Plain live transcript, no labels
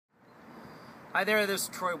Hi there, this is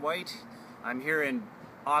Troy White. I'm here in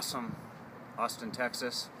awesome Austin,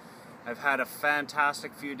 Texas. I've had a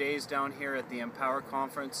fantastic few days down here at the Empower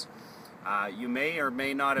Conference. You may or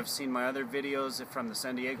may not have seen my other videos from the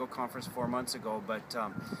San Diego conference 4 months ago, but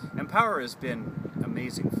Empower has been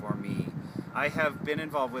amazing for me. I have been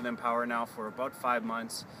involved with Empower now for about 5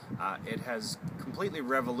 months. It has completely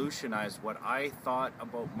revolutionized what I thought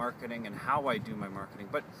about marketing and how I do my marketing.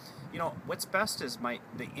 But you know, what's best is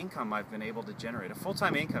the income I've been able to generate, a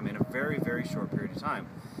full-time income in a very, very short period of time.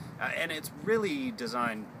 And it's really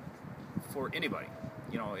designed for anybody.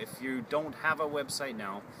 You know, if you don't have a website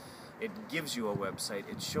now, it gives you a website.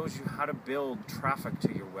 It shows you how to build traffic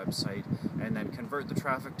to your website and then convert the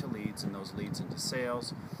traffic to leads and those leads into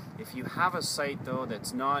sales. If you have a site though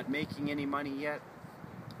that's not making any money yet,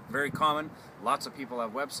 very common, lots of people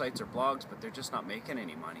have websites or blogs, but they're just not making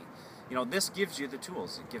any money. You know, this gives you the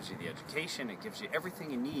tools, it gives you the education, it gives you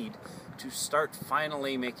everything you need to start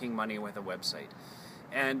finally making money with a website.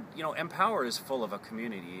 And you know, Empower is full of a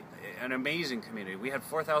community, an amazing community. We had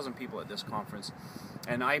 4,000 people at this conference,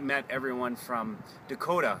 and I met everyone from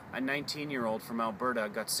Dakota, a 19-year-old from Alberta,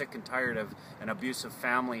 got sick and tired of an abusive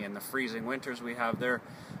family and the freezing winters we have there,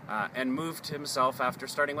 and moved himself after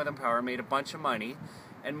starting with Empower, made a bunch of money,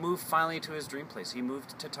 and moved finally to his dream place. He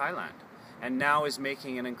moved to Thailand, and now is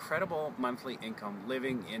making an incredible monthly income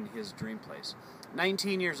living in his dream place.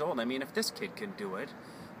 19 years old. I mean, if this kid can do it,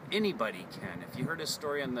 anybody can. If you heard his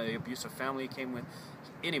story on the abusive family he came with,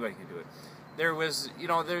 anybody can do it. There was, you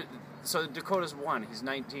know, so Dakota's one. He's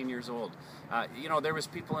 19 years old. You know, there was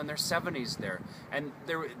people in their 70s there, and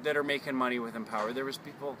that are making money with Empower. There was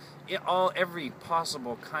people, every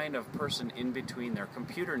possible kind of person in between there.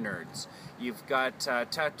 Computer nerds. You've got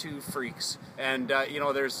tattoo freaks, and you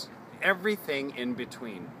know, there's everything in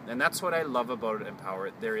between. And that's what I love about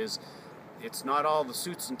Empower. It's not all the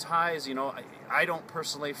suits and ties. You know, I don't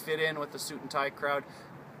personally fit in with the suit and tie crowd.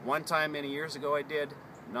 One time many years ago I did.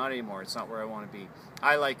 Not anymore. It's not where I want to be.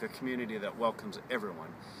 I like a community that welcomes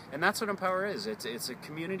everyone. And that's what Empower is. It's a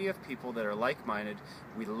community of people that are like-minded.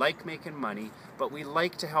 We like making money, but we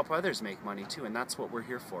like to help others make money too, and that's what we're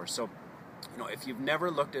here for. So, you know, if you've never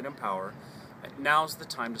looked at Empower, now's the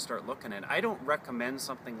time to start looking at it. I don't recommend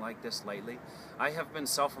something like this lightly. I have been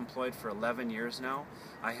self-employed for 11 years now.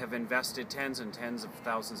 I have invested tens and tens of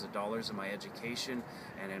thousands of dollars in my education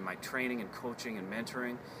and in my training and coaching and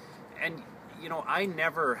mentoring. And you know, I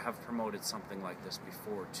never have promoted something like this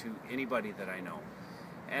before to anybody that I know.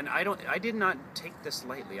 And I did not take this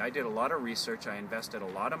lightly. I did a lot of research. I invested a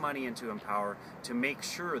lot of money into Empower to make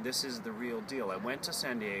sure this is the real deal. I went to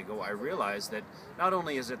San Diego. I realized that not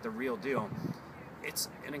only is it the real deal, it's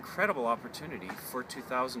an incredible opportunity for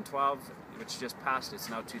 2012, which just passed. It's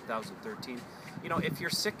now 2013. You know, if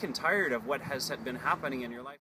you're sick and tired of what has been happening in your life,